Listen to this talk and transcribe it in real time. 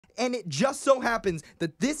And it just so happens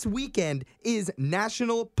that this weekend is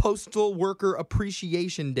National Postal Worker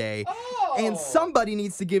Appreciation Day. Oh. And somebody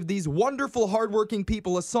needs to give these wonderful, hardworking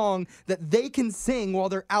people a song that they can sing while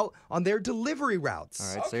they're out on their delivery routes.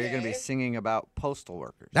 All right, so you're going to be singing about postal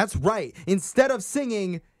workers. That's right. Instead of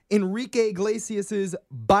singing Enrique Iglesias'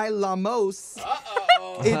 Bailamos,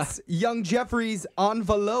 it's Young Jeffrey's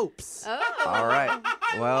Envelopes. Oh. All right.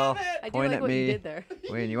 Well, I do point like at what me you did there.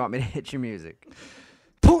 when you want me to hit your music.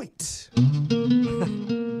 Point.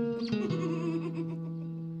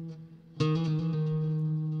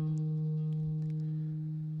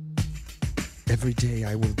 Every day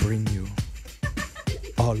I will bring you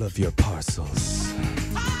all of your parcels.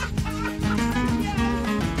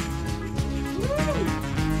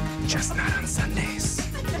 Just not on Sundays.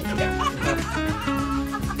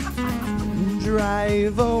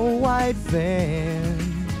 Drive a white van.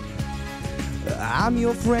 I'm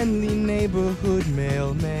your friendly neighborhood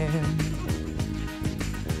mailman.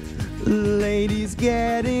 Ladies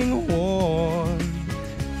getting warm.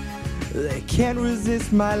 They can't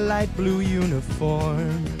resist my light blue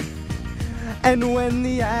uniform. And when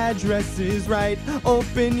the address is right,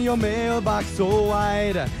 open your mailbox so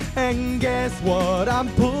wide. And guess what I'm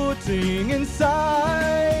putting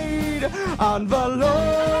inside? Envelopes.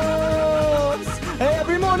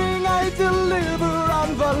 Every morning I deliver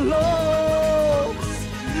envelopes.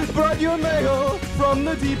 Brought your mail from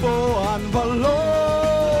the depot.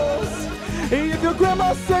 Envelopes. If your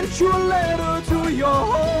grandma sent you a letter to your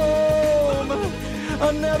home,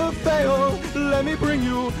 I never fail, let me bring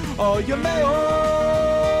you all your mail.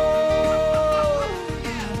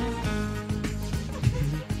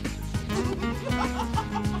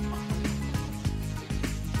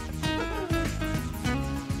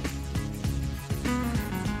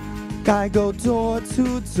 I go door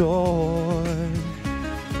to door,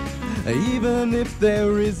 even if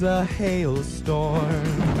there is a hailstorm,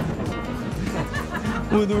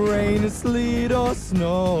 with rain, sleet, or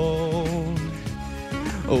snow.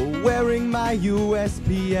 Wearing my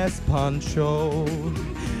USPS poncho,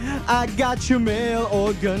 I got your mail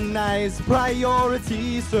organized,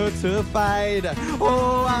 priority certified.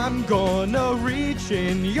 Oh, I'm gonna reach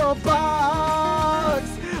in your box.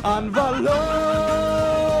 Envelopes.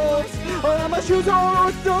 Oh, my shoes are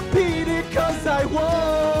orthopedic 'cause I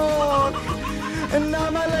walk, and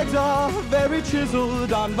now my legs are very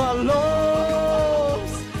chiseled.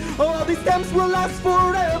 Envelopes. Oh, these stamps will last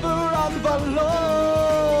forever.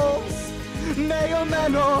 Envelopes. Male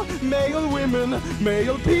men or male women,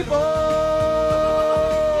 male people.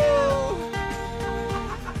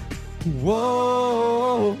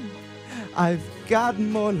 Whoa, I've got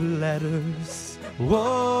more letters,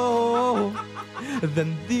 whoa,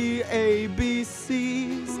 than the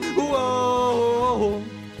ABCs. Whoa,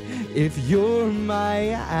 if you're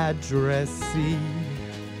my addressee,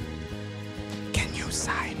 can you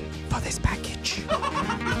sign for this package?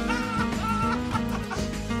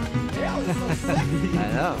 I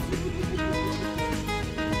know.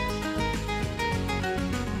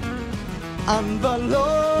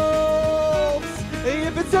 Envelopes.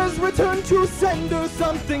 If it says return to sender,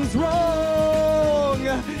 something's wrong.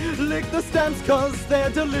 Lick the stamps 'cause they're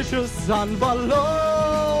delicious.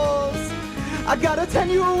 Envelopes. I got a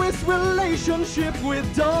tenuous relationship with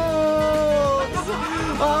dogs.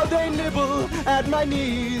 Oh, they nibble at my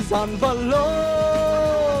knees. Envelopes.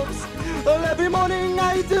 Well, every morning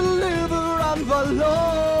I deliver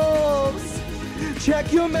envelopes.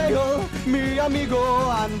 Check your mail, mi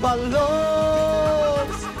amigo.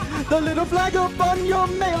 Envelopes. The little flag up on your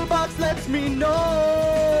mailbox lets me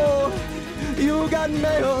know you got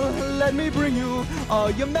mail. Let me bring you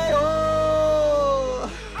all your mail.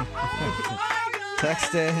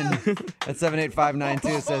 Text in at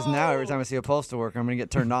 78592. Says, now every time I see a postal worker, I'm going to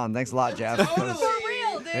get turned on. Thanks a lot, Jeff. For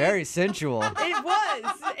real, dude. Very sensual. It was.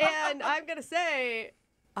 And I'm going to say,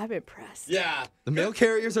 I'm impressed. Yeah. The mail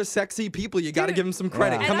carriers are sexy people. You got to Dude. give them some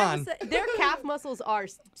credit. Yeah. Come And I on. will say, their calf muscles are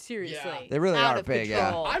seriously Yeah. They really out are of big, yeah.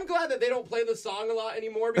 control. I'm glad that they don't play the song a lot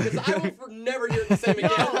anymore because I will never hear it the same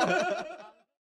again.